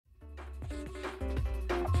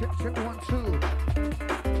Check 1, 2.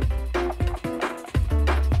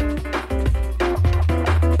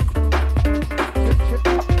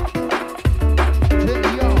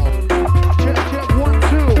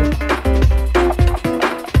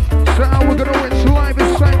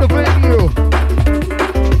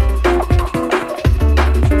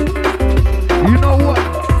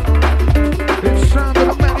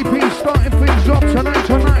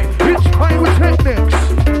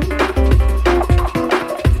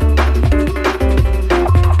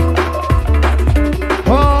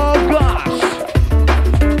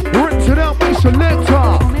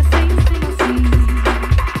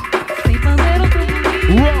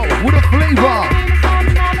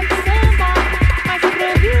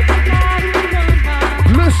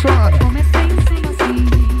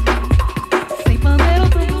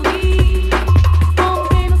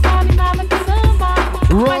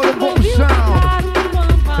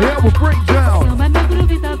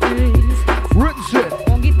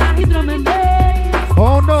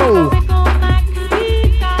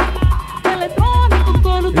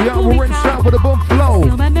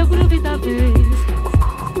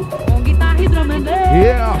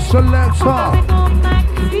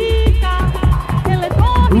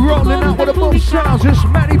 Rolling out with the boom sounds, it's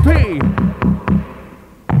Matty P.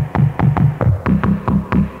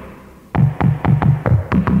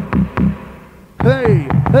 Hey,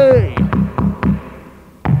 hey.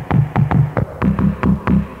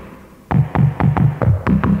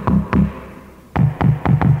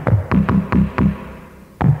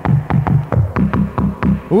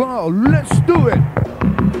 Well, let's do it.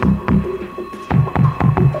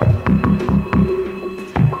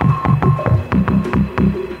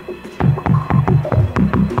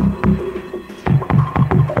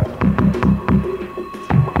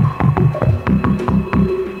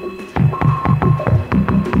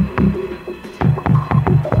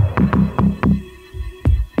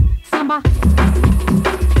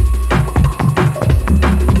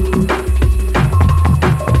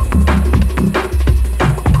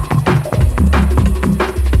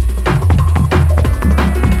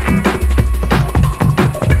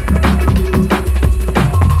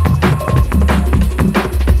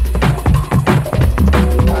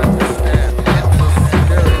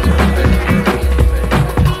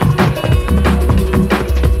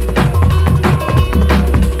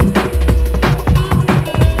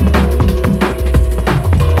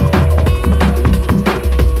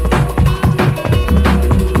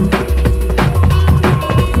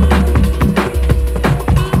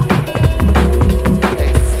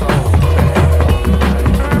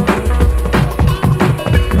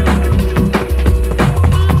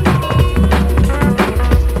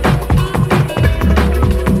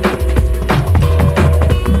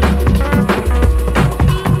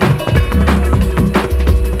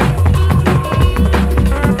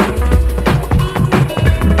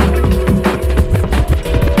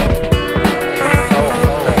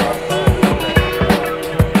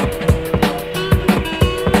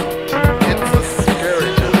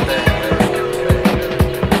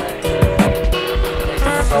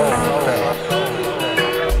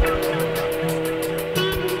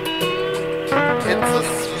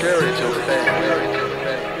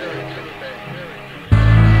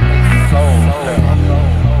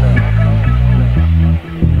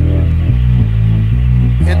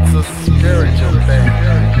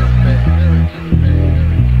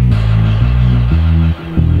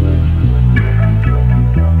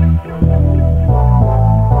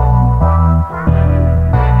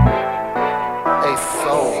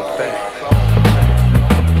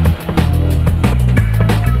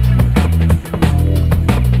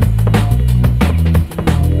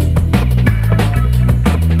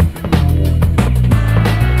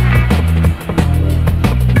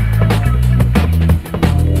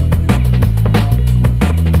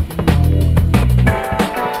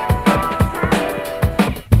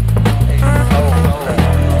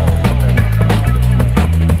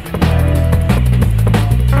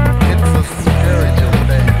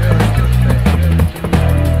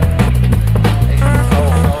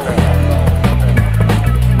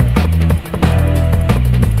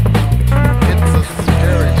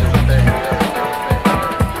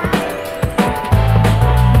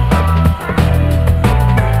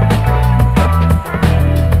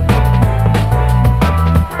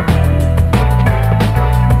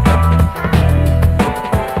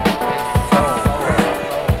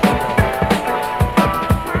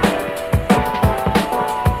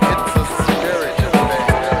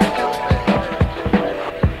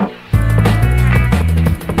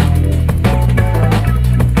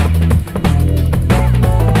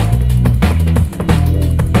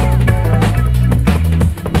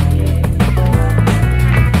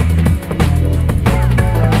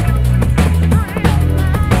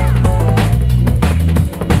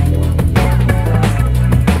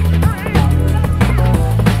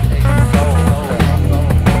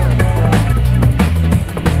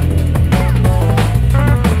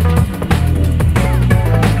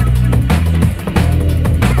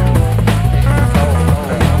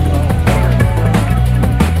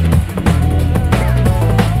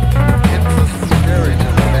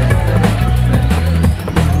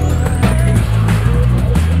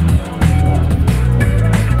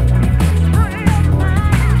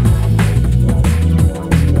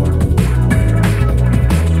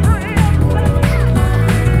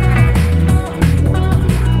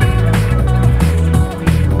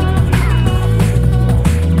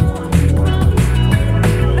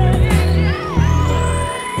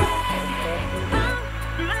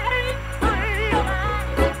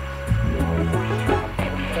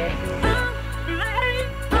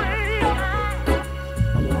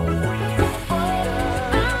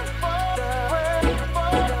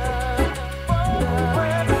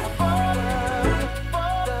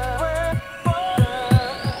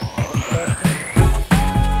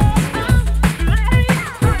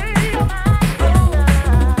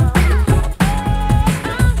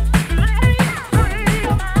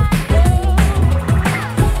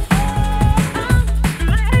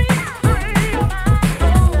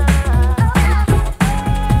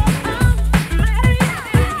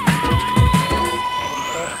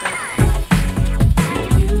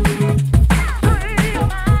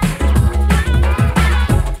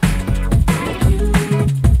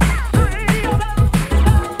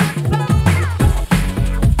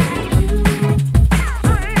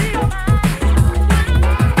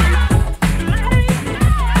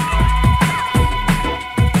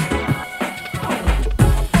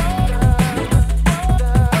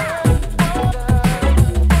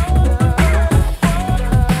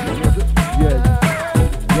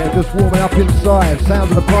 just warming up inside.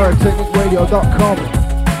 Sounds of the pyrotechnicradio.com.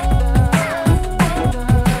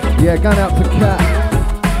 Yeah, going out to Kat.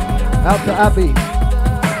 Out to Abby.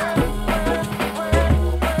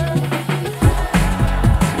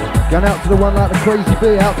 Going out to the one like the Crazy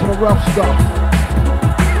B. Out to the Ruffstuff.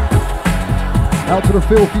 Out to the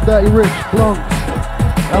Filthy Dirty Rich. Blunks.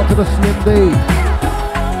 Out to the Slim D.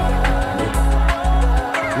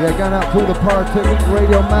 Yeah, going out to all the Pyrotechnic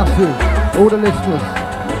Radio Massive. All the listeners.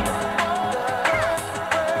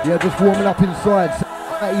 Yeah, just warming up inside.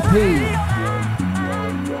 EP.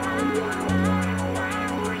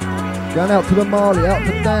 Going out to the Marley, out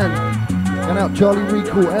to Dan. Going out Charlie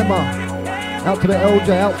Recall, Emma. Out to the LJ,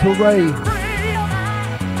 out to Ray.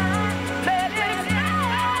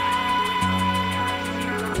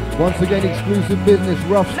 Once again, exclusive business,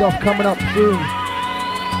 Ruffstuff coming up soon.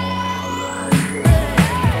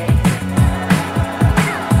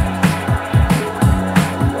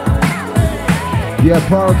 Yeah,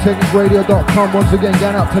 pyrotechnicradio.com. Once again,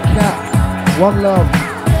 going out to Kat. One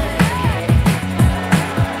love.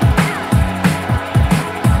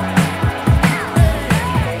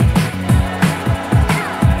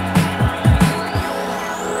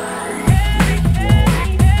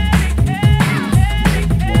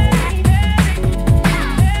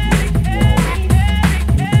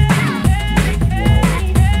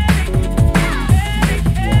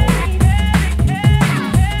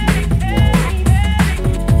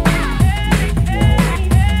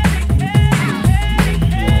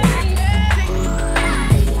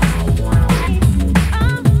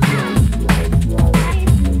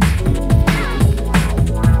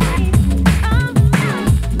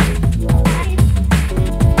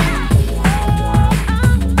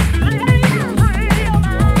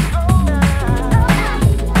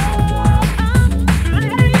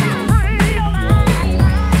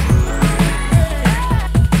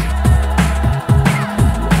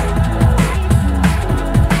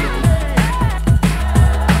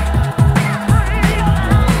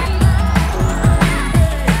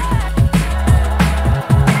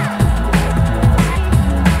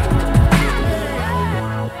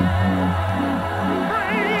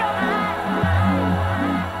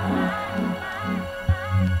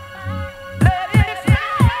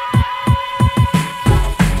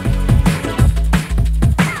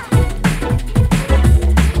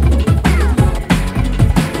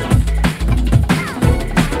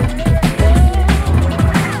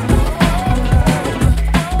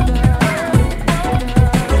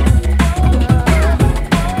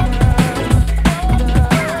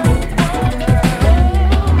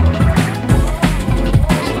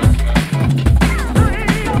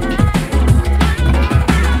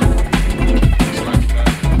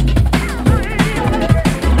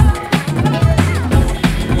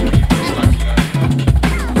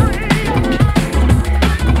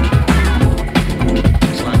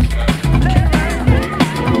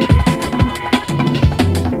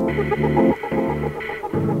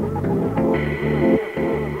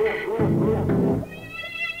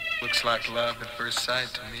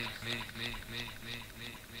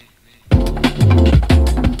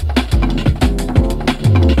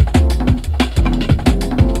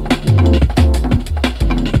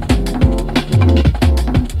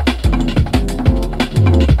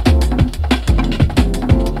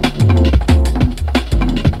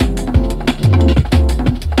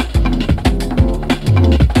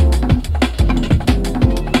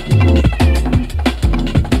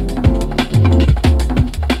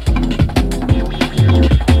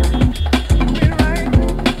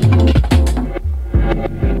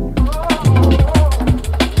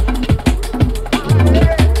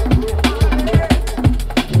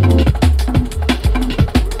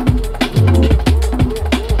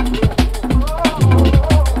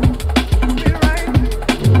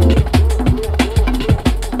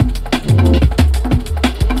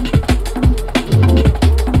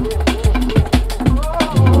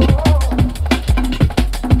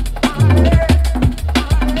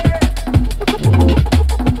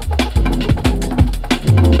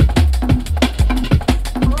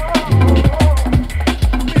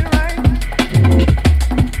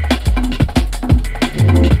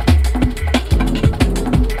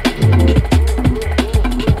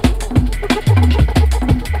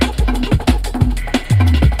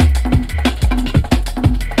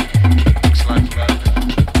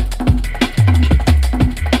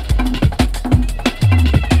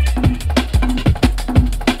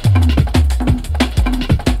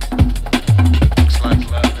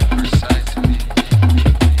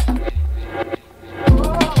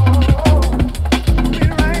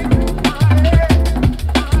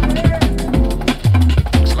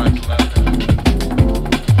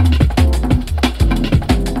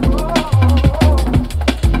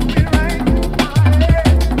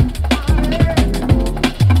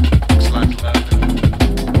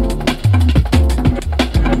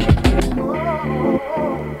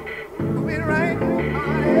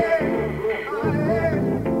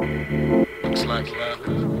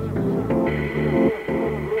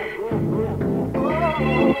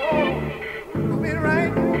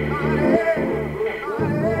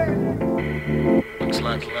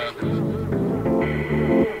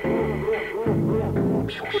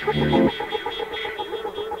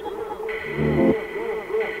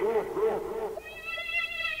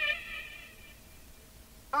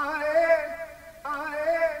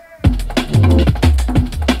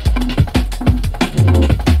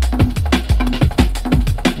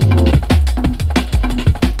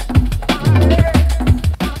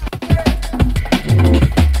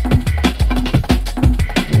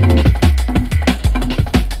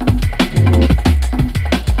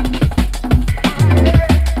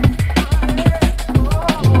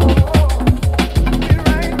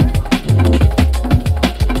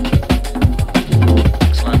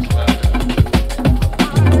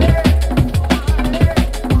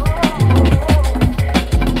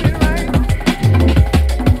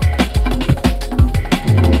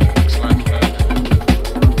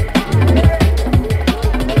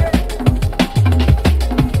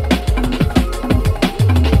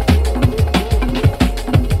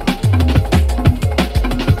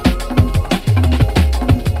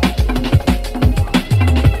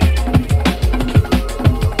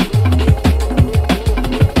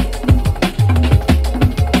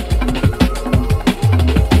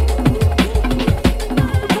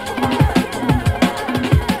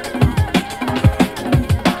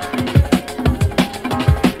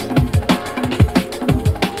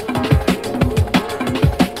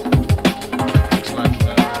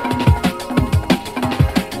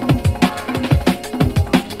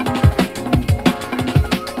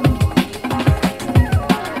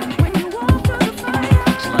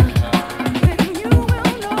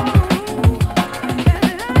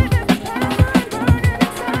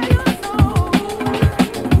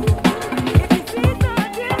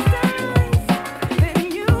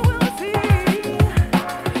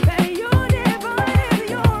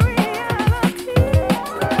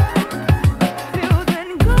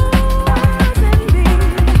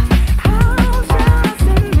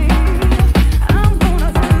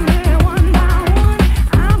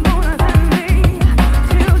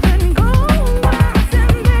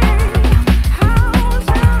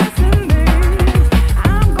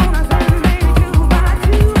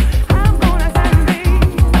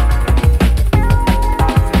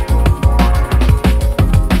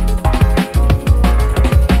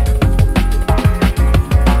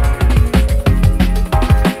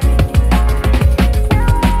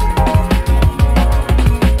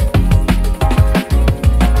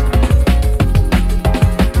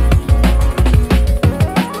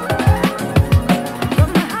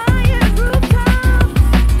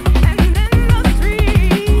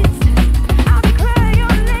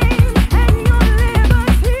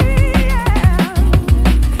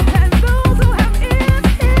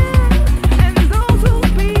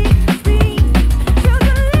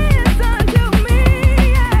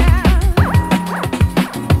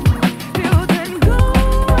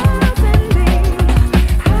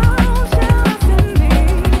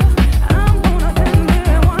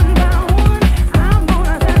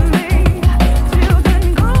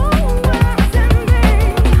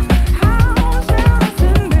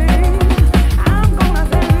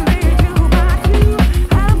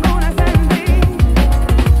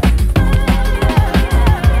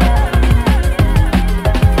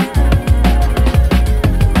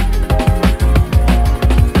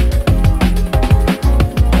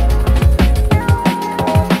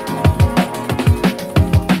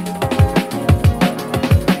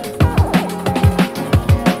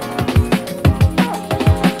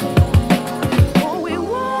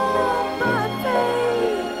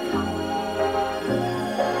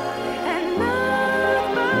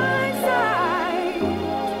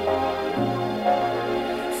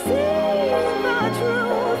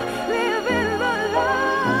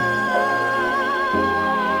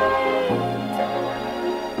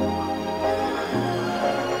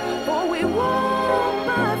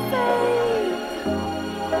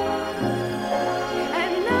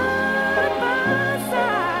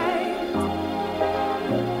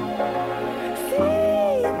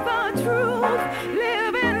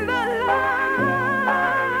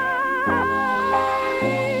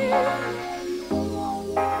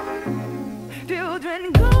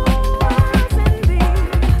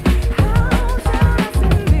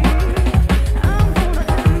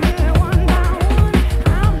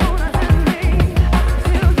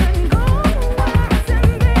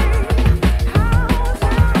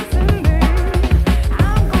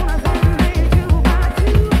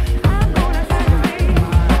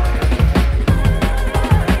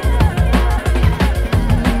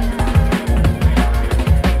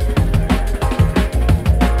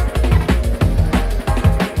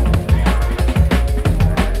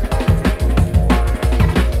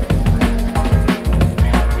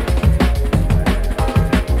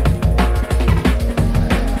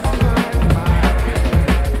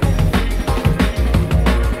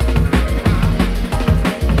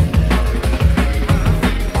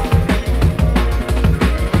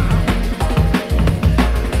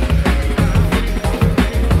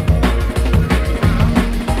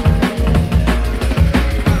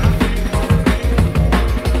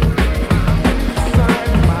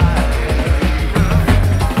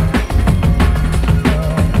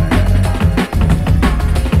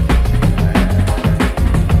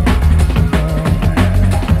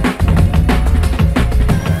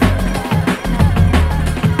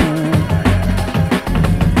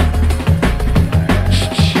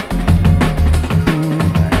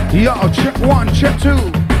 Yo, check one, check two.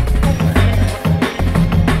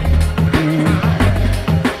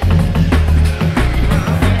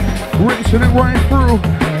 Rinsing it right through.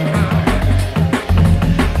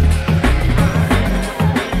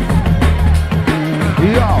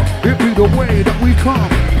 Yo, it be the way that we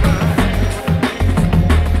come.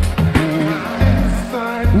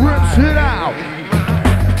 Rinse it out.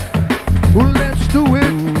 Well, let's do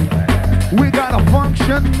it. We gotta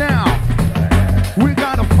function now. We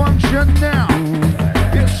gotta function now.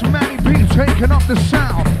 It's Matty B taking up the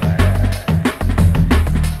sound.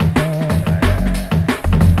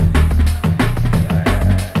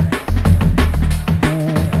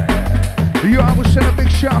 Yo, I would send a big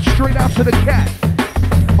shout straight out to the cat.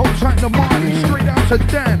 Hold tight to Marty, straight out to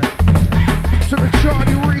Dan. To the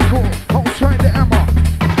Charlie Recall, hold tight to Emma.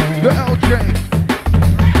 The LJ,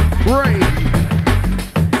 Ray.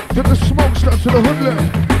 To the Smokester, to the Hoodlum.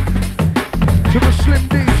 To the Slim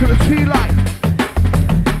D, to the T-Light.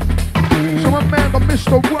 So my man, the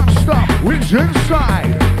Mr. Ruffstuff, is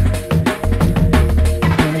inside.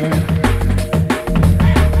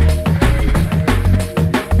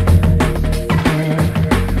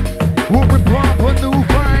 We'll be brought a new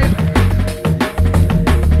vibe.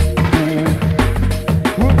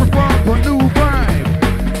 We'll be brought a new vibe.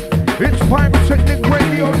 It's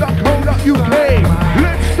pyrotechnicradio.co.uk.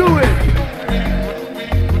 Let's do it.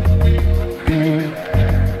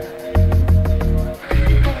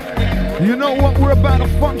 You know what? We're about to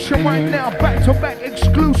function right now. Back-to-back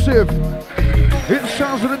exclusive. It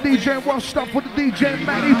sounds of the DJ Ruffstuff with the DJ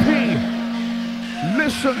Matty P.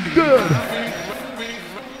 Listen good.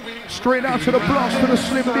 Straight out to the blast, to the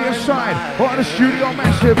Slim D side, on the Studio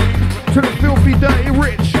Massive, to the Filthy Dirty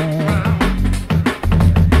Rich.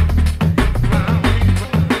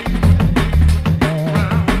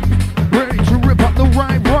 Ready to rip up the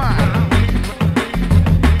ride.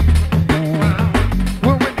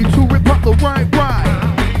 We're ready to rip up the ride.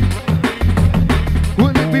 Will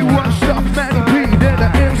it be Ruffstuff, Matty P, they're the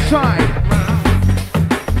inside.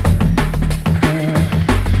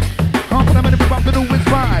 Compliment rip up the newest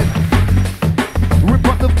vibe. Rip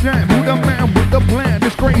up the jam, who the man with the plan?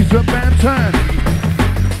 This Krayz a band turn.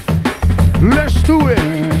 Let's do it.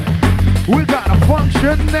 We gotta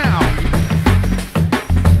function now.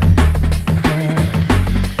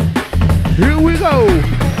 Here we go.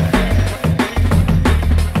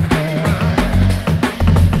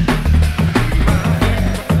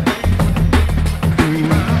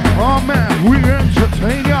 Oh man, we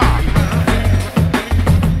entertain ya.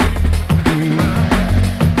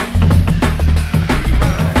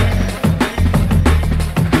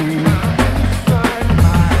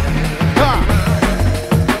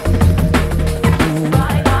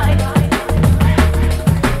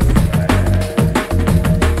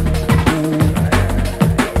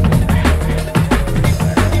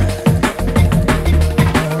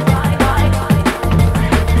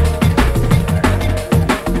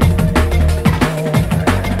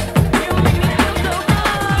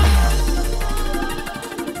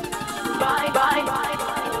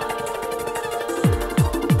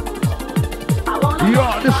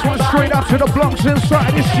 To the blocks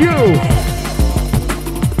inside, it's you.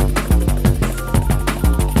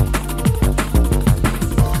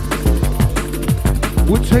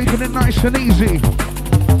 We're taking it nice and easy.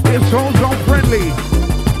 It's all zone friendly.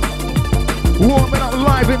 Warming up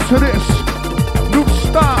live into this new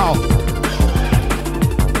style.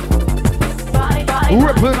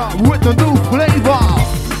 Ripping up with the new flavor.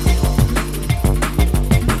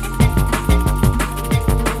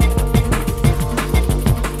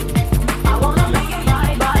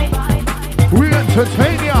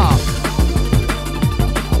 Entertain ya.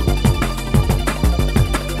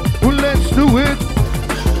 Well, let's do it.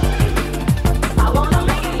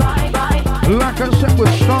 Like I said,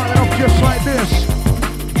 we're starting off just like this.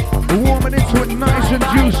 Warming into it nice and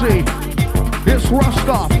juicy. It's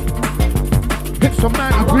Ruffstuff. It's the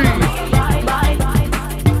Matty B.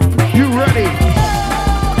 You ready?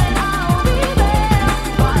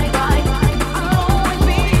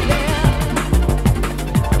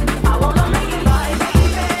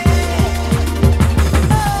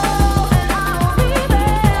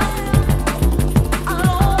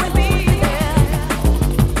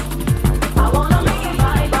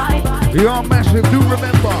 You're massive, do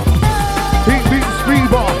remember. Heat beats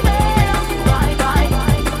fever.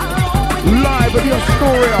 Live at the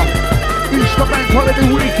Astoria. Easter Bank Holiday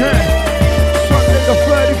Weekend. Sunday the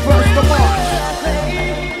 31st of March.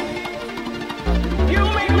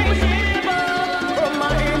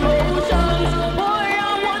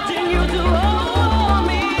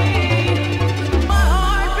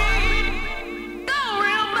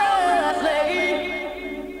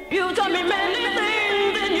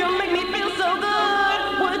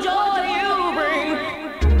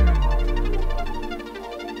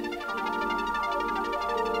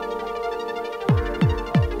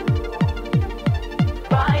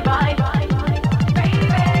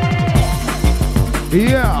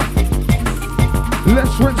 Yeah.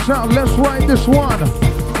 Let's rinse out, let's ride this one.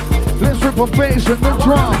 Let's rip a bass and the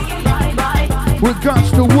drum. We've got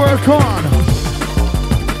to work on.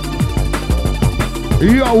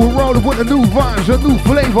 Yo, we're rolling with a new vibes, a new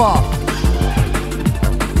flavor.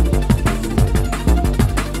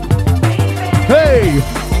 Hey!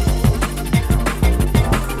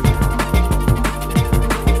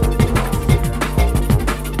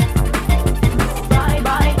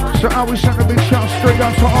 So I will send a big shout straight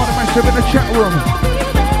out to all the massive in the chat room.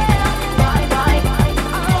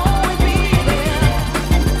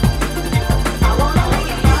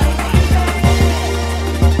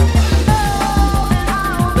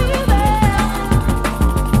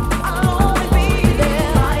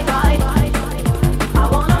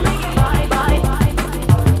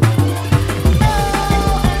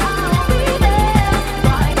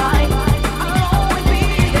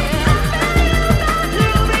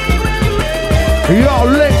 Yo,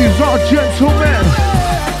 ladies and gentlemen.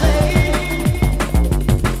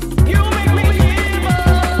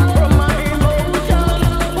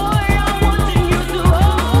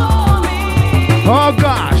 Oh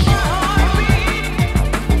gosh.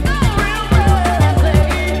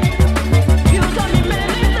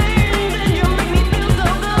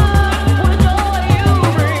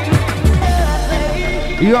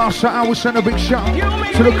 Yo, so I will send a big shout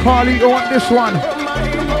to the Carly on this one.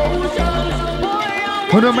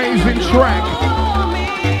 An amazing track.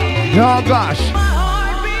 Oh gosh.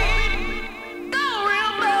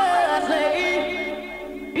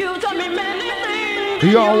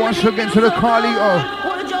 Yo, once again to the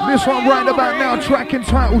Carlito. This one right about now, track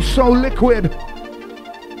entitled So Liquid.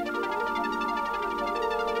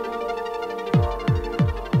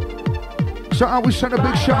 So I will send a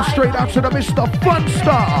big shout straight out to the Mr.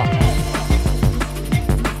 Funstar.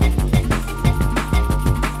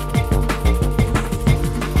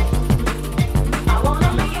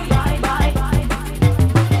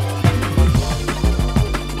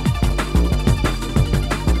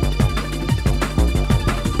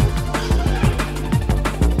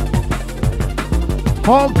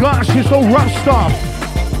 Oh gosh, it's the Ruffstuff.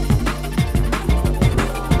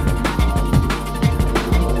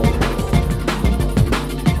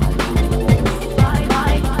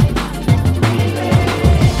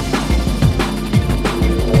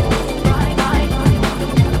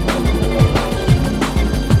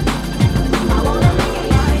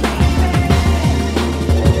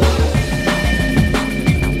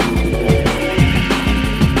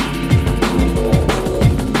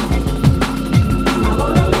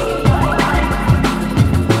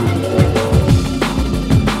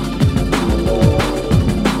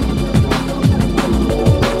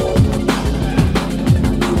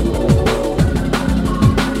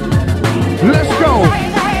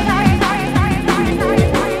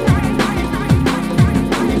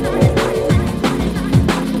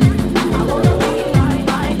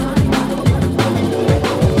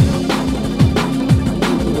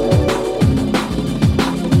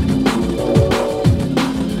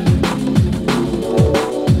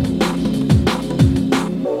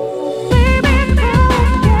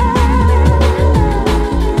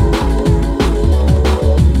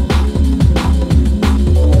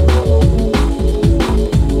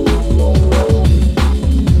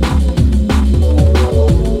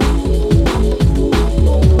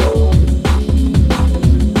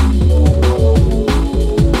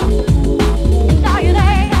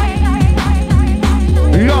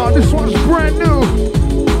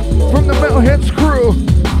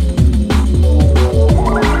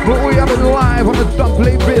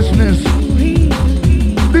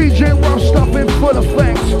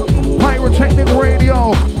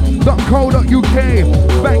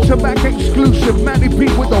 Back-to-back exclusive Matty P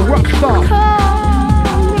with the Ruffstuff.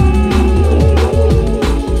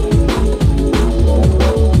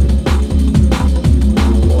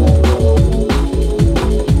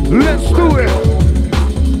 Let's do it.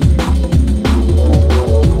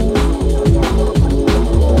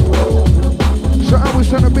 So I will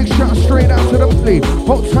send a big shout straight out to the plate.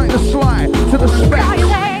 Hold tight the slide to the specs.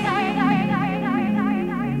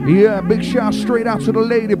 Yeah, big shout straight out to the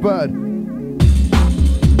Ladybird.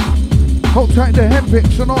 Hold tight the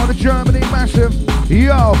Hempix and all the Germany massive.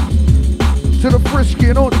 Yo, to the Frisky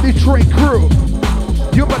and all the Detroit crew.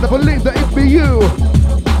 You better believe that it be you.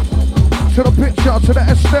 To the picture, to the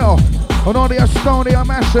Estelle and all the Estonia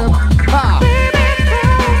massive. Ha!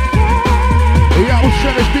 Yeah, we'll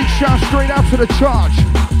send this big shout straight out to the Charge.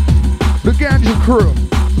 The Ganja crew.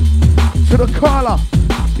 To the Carla.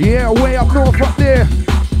 Yeah, way up north up there.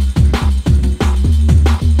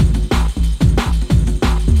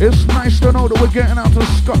 It's nice to know that we're getting out to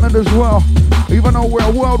Scotland as well. Even though we're a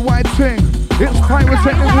worldwide thing. It's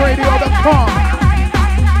pyrotechnicradio.com.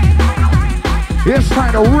 It's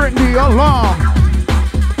time to ring the alarm.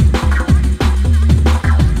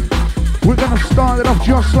 We're gonna start it off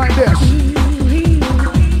just like this.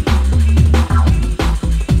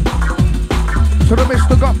 To the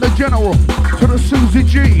Mr. Governor General, to the Susie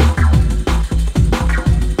G.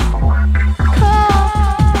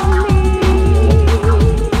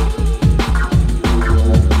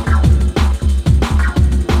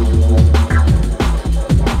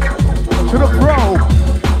 To the Pro.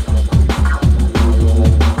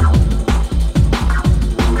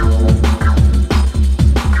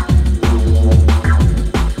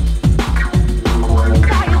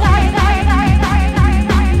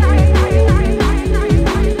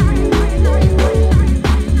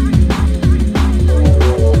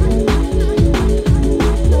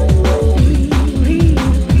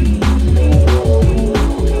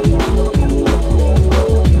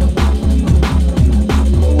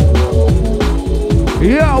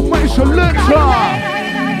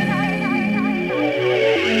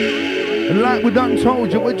 Like we done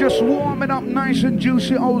told you, we're just warming up nice and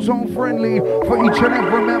juicy, ozone friendly for each and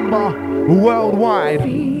every member worldwide.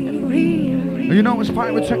 You know it's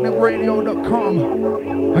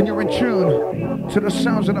pyrotechnicradio.com and you're in tune to the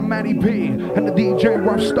sounds of the Matty P and the DJ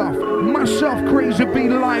Ruffstuff. Myself, Krayz B,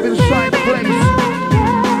 live inside the place.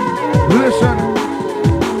 Listen,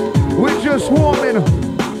 we're just warming.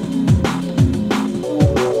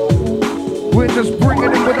 We're just bringing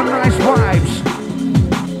it with the nice vibes.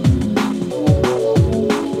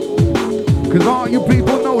 Cause all you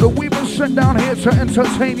people know that we've been sent down here to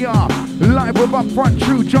entertain ya. Live with up front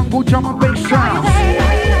true jungle drum and bass sounds.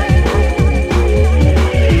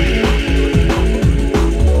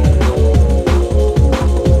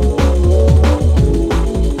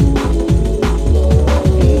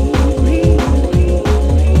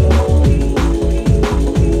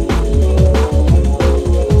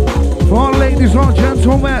 For all ladies and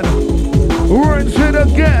gentlemen, we're into it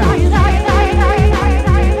again.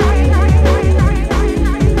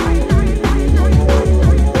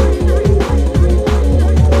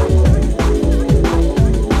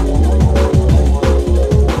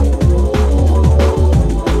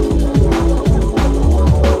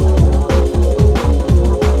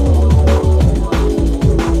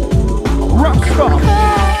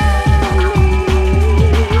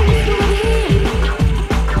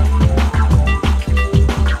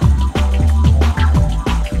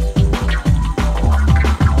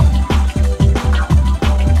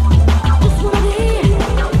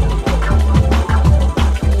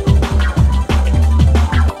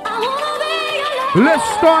 Let's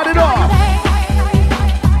start it off.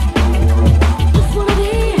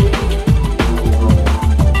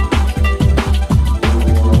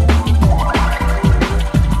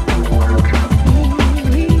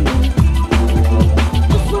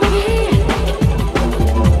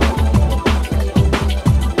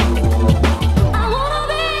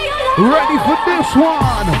 Ready for this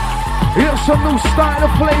one? It's a new style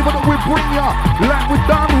of flavor that we bring ya. Like we're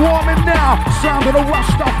done warming now. Sound of the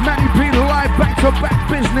Ruffstuff, Matty P, live back-to-back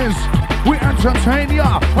business. We entertain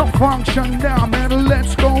ya, a function now, man,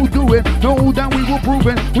 let's go do it. Know that we will prove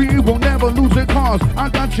it, we will never lose it, cause I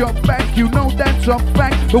got your back, you know that's a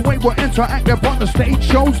fact. The way we're interactive on the stage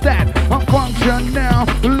shows that. A function now,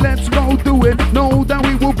 let's go do it. Know that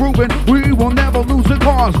we will prove it, we will never lose it,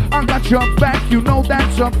 cause I got your back, you know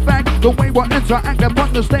that's a fact. The way we're interactive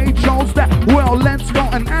on the stage shows that. Well, let's go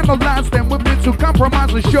and analyze them. We're meant to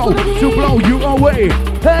compromise the show, to blow you away.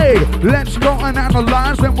 Hey, let's go and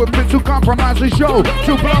analyze them. We're meant to compromise the show,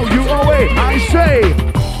 to blow you away. I say,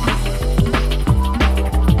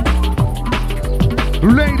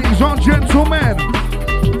 ladies and gentlemen,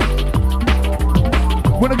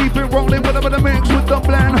 we're gonna keep it rolling with the mix with the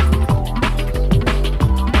blend.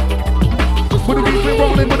 We're gonna keep it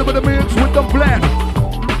rolling with the mix with the blend.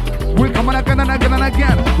 We're coming again and again and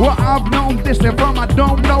again. Well, I've known this and from I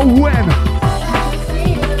don't know when.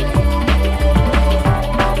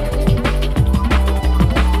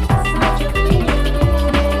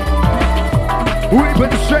 We've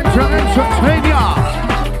been sent to entertain ya.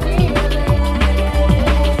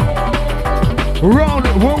 Roll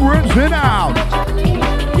it, we're rinsing out.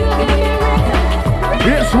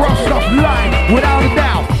 It's Ruffstuff live, without a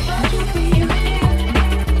doubt.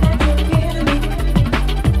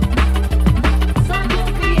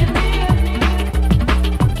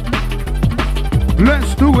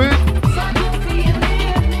 Let's do it.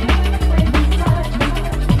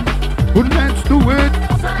 Let's do it.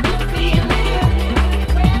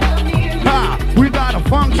 Ha, we got a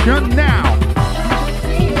function. selection now.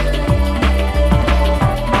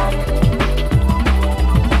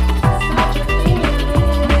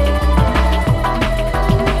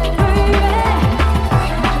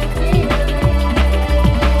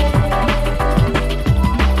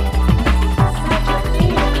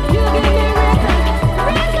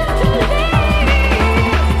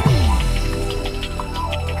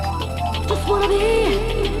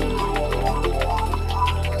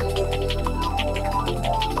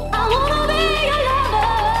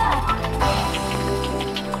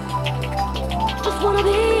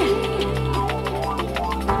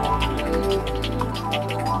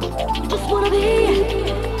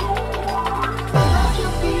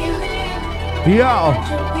 Yo,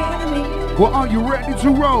 well, are you ready to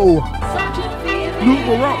roll?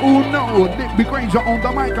 Numero uno, DnB Krayz on the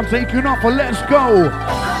mic, I'm taking off, let's go.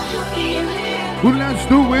 Well, let's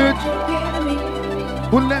do it.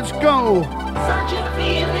 Well, let's go.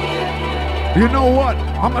 You know what?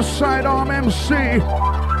 I'm a sidearm MC.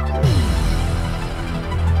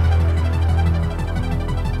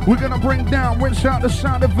 We're gonna bring down, rinse out the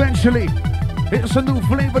sound eventually. It's a new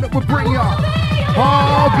flavor that we'll bring ya.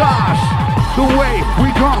 Oh gosh. The way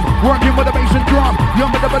we come, working with the bass and drum. You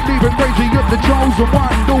better believe it, crazy, you're the chosen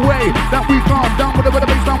one. The way that we come, down with the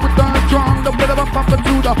bass, down with the drum. The bit of a papa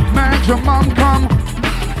to the maximum come.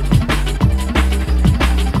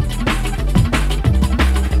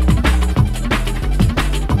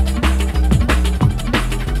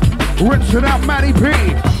 Rinse it out, Matty P.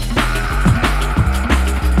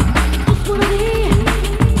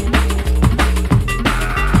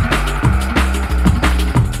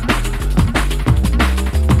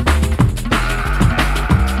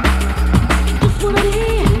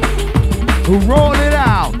 Roll it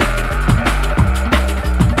out.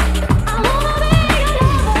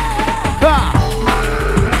 Ah.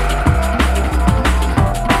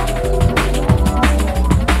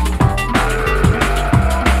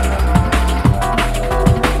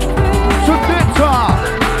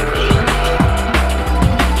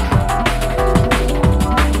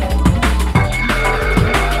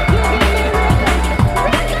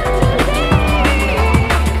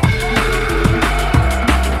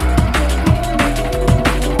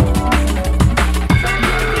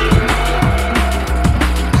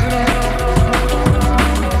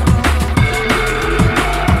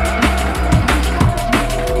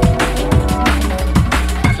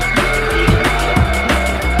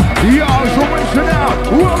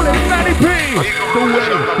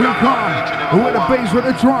 With the bass, with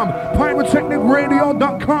the drum,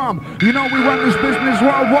 pyrotechnicradio.com. You know we run this business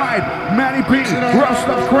worldwide. Matty P,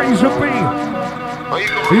 Ruffstuff, Krayz B.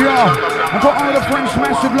 Yo, I got all the French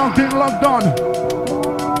massive logged in, logged on.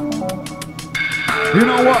 You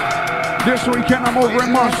know what? This weekend I'm over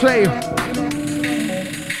in Marseille.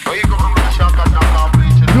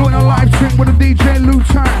 Doing a live stream with a DJ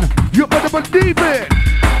Lutan. You better believe it.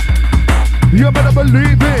 You better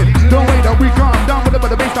believe it. The way that we come down with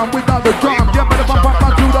the bass down without the drum. You better bump up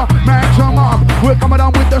to the maximum. We're coming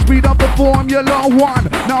down with the speed of the Formula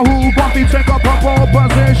One. Now who wants to take up a pole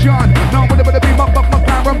position? Now with the beat up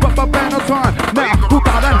McLaren, but Benetton. Now who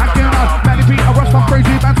got that hacking on? Matty P, a Ruffstuff,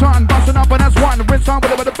 crazy Benton. Busting up and that's one. Rinse on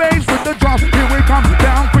with the bass, with the drum. Here we come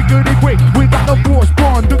down quickly quick. We got the force,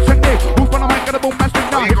 born, Duke technique. Who's gonna make it a boom, mastic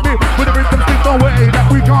now? Hit me with the rhythm, stick the way that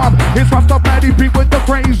we come. It's Ruffstuff, Matty P with the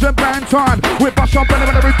Krayz and Benton. We bust up and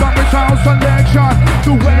every time it's our selection.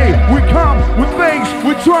 The way we come with bass,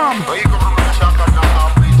 with drum.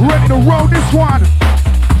 Ready to roll this one.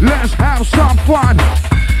 Let's have some fun.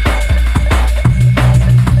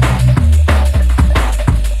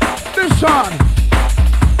 This one.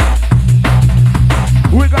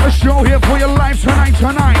 We got a show here for your life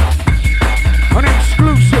tonight. An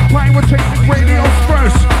exclusive Pyrotechnic Radio's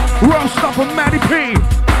first Ruffstuff and Matty P.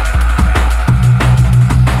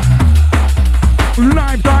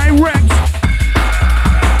 Live direct.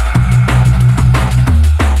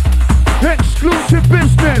 Exclusive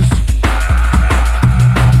business.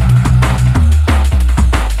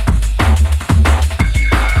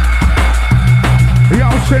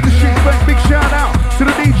 Y'all send the shit back. Big shout out to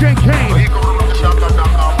the DJ Kane.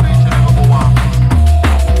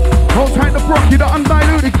 Hold tight to Brocky, the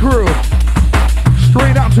undiluted crew.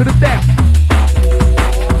 Straight out to the depth.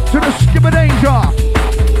 To the skipper danger.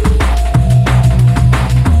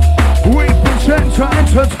 We present to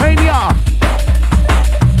entertain ya.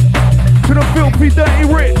 To the filthy dirty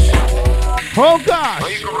rich. Oh gosh.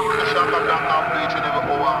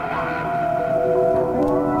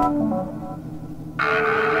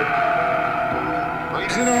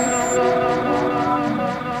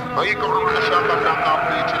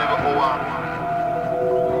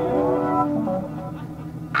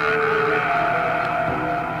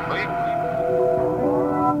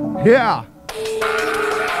 Yeah.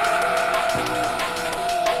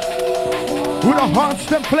 With a hot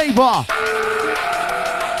step flavor.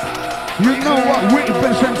 You know what we've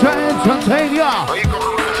been sent to entertain ya.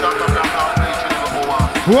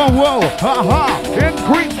 Whoa, whoa, ha.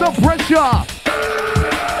 Increase the pressure.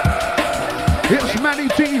 It's Matty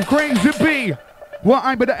T, Krayz B. Well,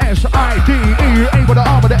 I'm with the S-I-D-E, A with the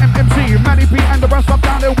R with the M-M-C, Matty P and the rest up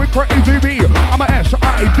down there with Krayz B. I'm a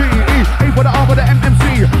S-I-D-E, A with the R with the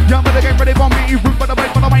M-M-C. Young with the game ready for me, root for the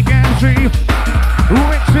bait for the mic MC.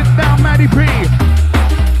 Rick, sit down, Matty P.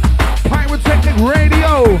 Pyrotechnic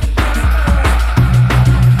Radio.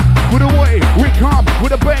 With a way, we come,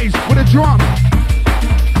 with a bass, with a drum.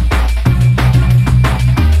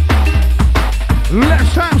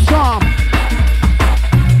 Let's have some.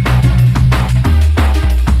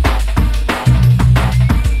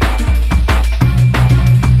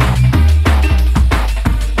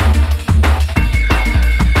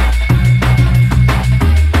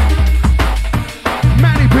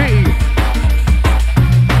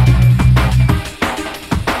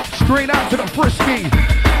 Straight out to the frisky.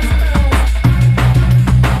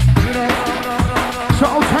 So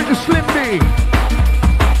I'll take the Slim D.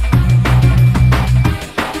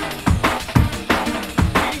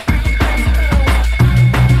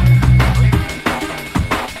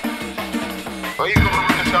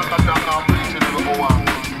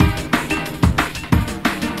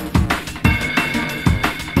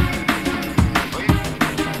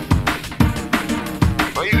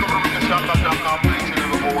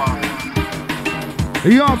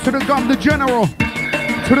 Yo, to the Gum, the General,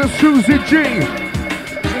 to the Susie G.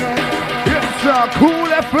 It's Kool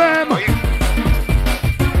FM.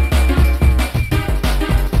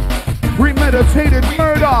 Premeditated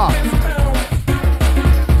murder.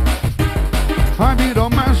 I need a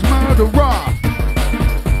mass murderer.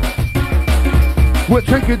 We'll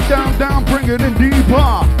take it down, bring it in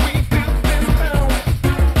deeper.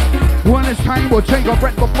 When it's time, we'll take a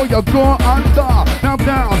breath before you go under. Now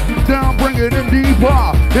down, bring it in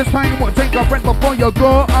deeper. This time, we'll take a breath before you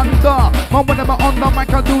go under. But whenever on the mic,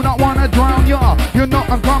 I do not want to drown ya. You know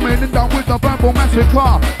I'm coming in down with the verbal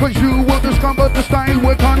massacre. Cause you will discover the style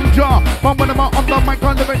we conjure. But whenever on the mic,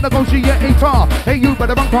 I live it negotiator. Hey, you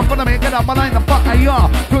better run come for the man, get out my line of fire.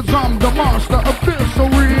 Cause I'm the master of this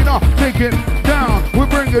arena. Take it down, we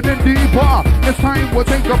bring it in deeper. This time, we'll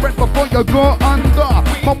take a breath before you go under.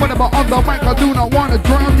 But whenever on the mic, I do not want to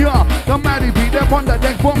drown ya. The Matty be there on the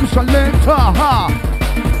deck, boom, selector, ha.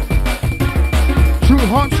 True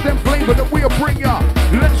hot stem flavor that we'll bring ya.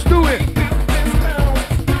 Let's do it.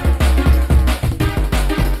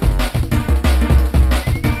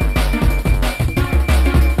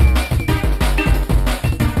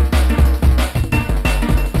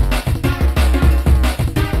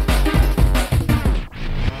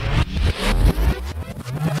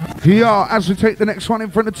 Yeah, as we take the next one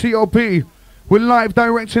in front of TOP, we're live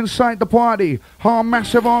direct inside the party. Our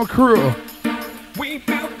massive, our crew. We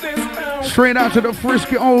built this house. Straight out to the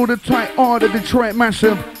frisky, all the tight, all the Detroit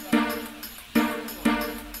massive.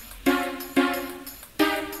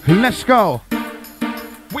 Let's go.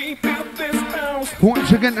 We built this house.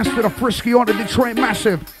 Once again, that's to the frisky, all the Detroit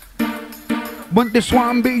massive. But this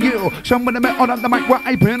one be you. Someone that met on the mic where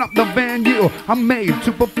I pin up the venue. I'm made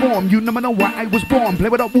to perform. You never know why I was born. Play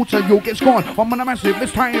without water, you'll get scorned. I'm on a massive.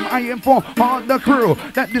 This time I inform all the crew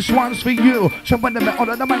that this one's for you. Someone that met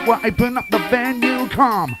on the mic where I pin up the venue.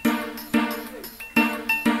 Come.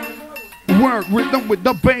 Work rhythm with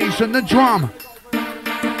the bass and the drum.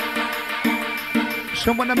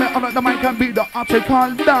 Someone that met on the mic can be the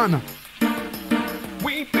article done.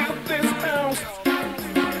 We built this house.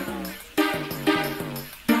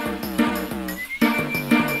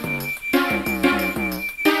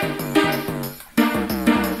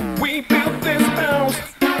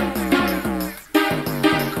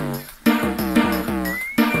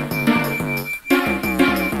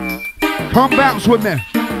 Come bounce with me.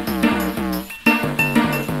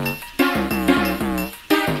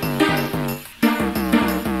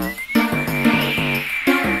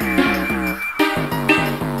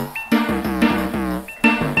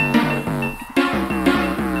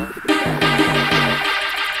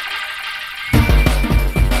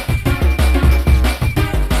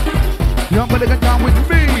 Y'all better get down with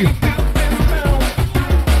me.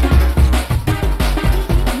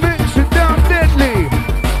 Mix it down deadly.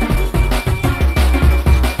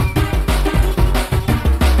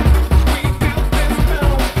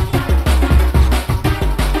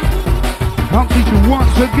 I'll teach you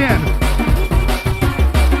once again.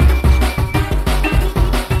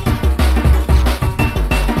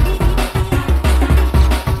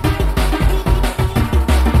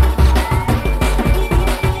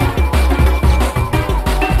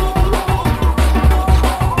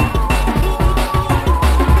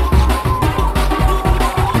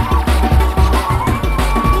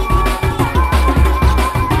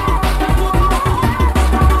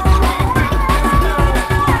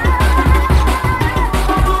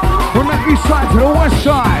 side to the west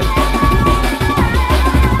side.